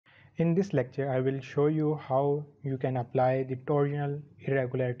In this lecture, I will show you how you can apply the torsional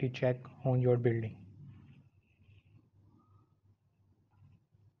irregularity check on your building.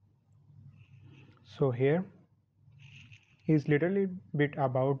 So here is literally bit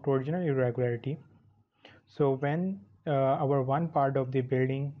about torsional irregularity. So when our one part of the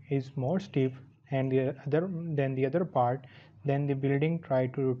building is more stiff and the other part, then the building try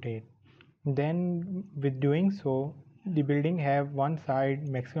to rotate. Then with doing so, the building have one side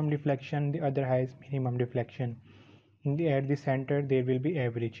maximum deflection, the other has minimum deflection. At the center there will be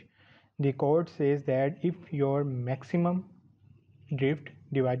average. The code says that if your maximum drift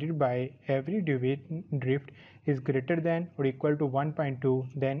divided by average drift is greater than or equal to 1.2,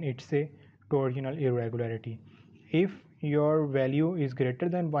 then it's a torsional irregularity. If your value is greater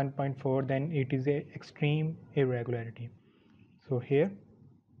than 1.4, then it is a extreme irregularity. So here,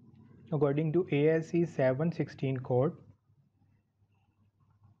 according to ASCE 716 code,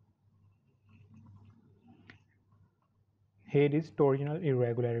 here is torsional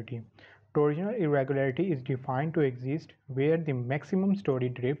irregularity. Torsional irregularity is defined to exist where the maximum story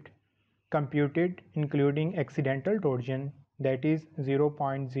drift computed including accidental torsion, that is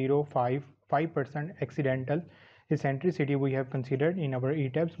 0.055% accidental eccentricity we have considered in our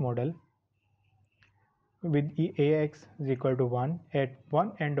ETABS model, with AX is equal to 1 at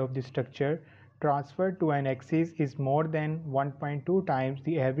one end of the structure transferred to an axis is more than 1.2 times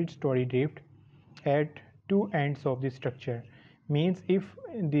the average story drift at two ends of the structure. Means if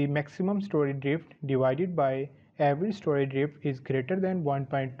the maximum story drift divided by average story drift is greater than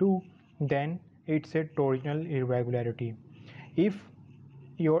 1.2, then it's a torsional irregularity. If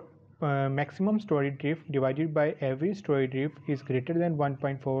your maximum story drift divided by average story drift is greater than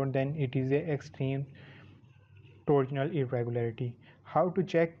 1.4, then it is a extreme torsional irregularity. How to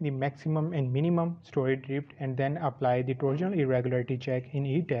check the maximum and minimum story drift and then apply the torsional irregularity check in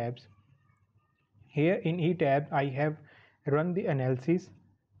ETABS. Here in ETABS I have run the analysis.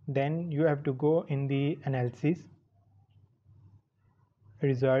 Then you have to go in the analysis,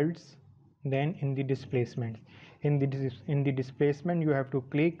 results, then in the displacement. In the displacement you have to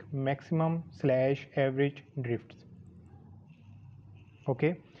click maximum/average drifts.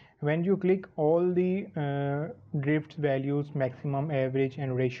 Okay, when you click all the drifts values, maximum, average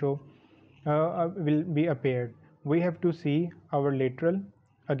and ratio will be appeared. We have to see our lateral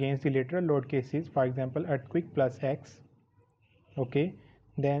against the lateral load cases, for example earthquake plus X. Okay,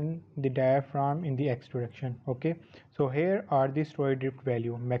 then the diaphragm in the X direction. Okay, so here are the story drift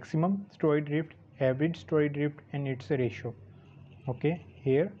value: maximum story drift, average story drift and its a ratio. Okay,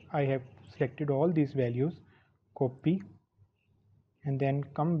 here I have selected all these values, copy, and then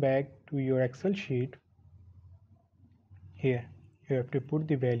come back to your Excel sheet. Here you have to put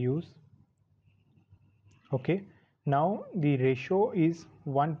the values. Okay, now the ratio is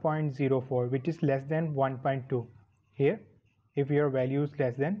 1.04, which is less than 1.2. Here if your value is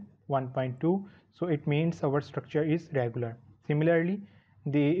less than 1.2, so it means our structure is regular. Similarly,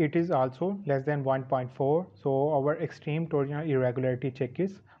 it is also less than 1.4, so our extreme torsional irregularity check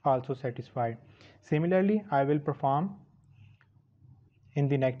is also satisfied. Similarly, I will perform in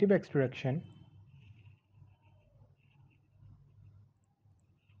the negative X direction.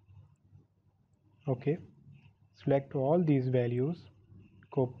 Okay, select all these values,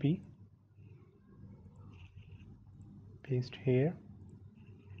 copy, paste here.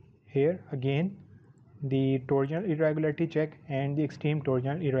 Here again the torsional irregularity check and the extreme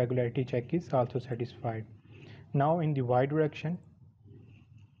torsional irregularity check is also satisfied. Now in the Y direction,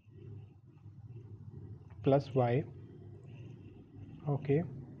 plus Y. Okay,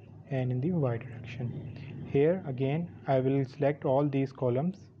 and in the Y direction, here again I will select all these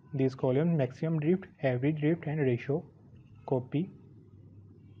columns, maximum drift, average drift and ratio, copy,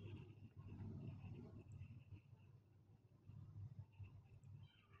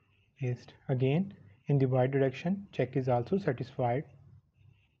 paste. Again in the Y direction, check is also satisfied.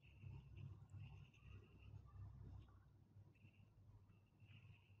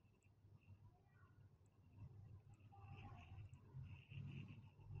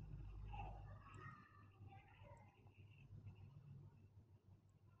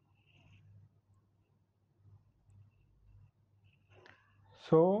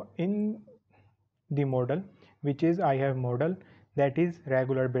 So in the model, which is I have model that is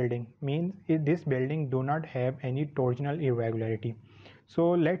regular building, means if this building do not have any torsional irregularity.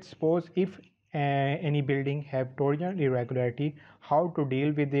 So let's suppose if any building have torsional irregularity, how to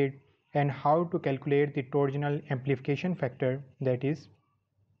deal with it and how to calculate the torsional amplification factor. That is,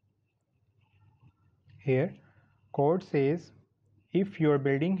 here code says if your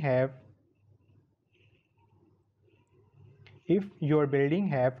building have If your building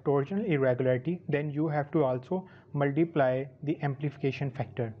have torsional irregularity, then you have to also multiply the amplification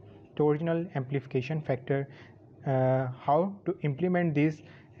factor, torsional amplification factor. How to implement this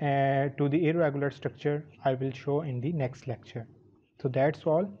to the irregular structure, I will show in the next lecture. So that's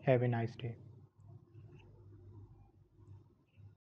all. Have a nice day.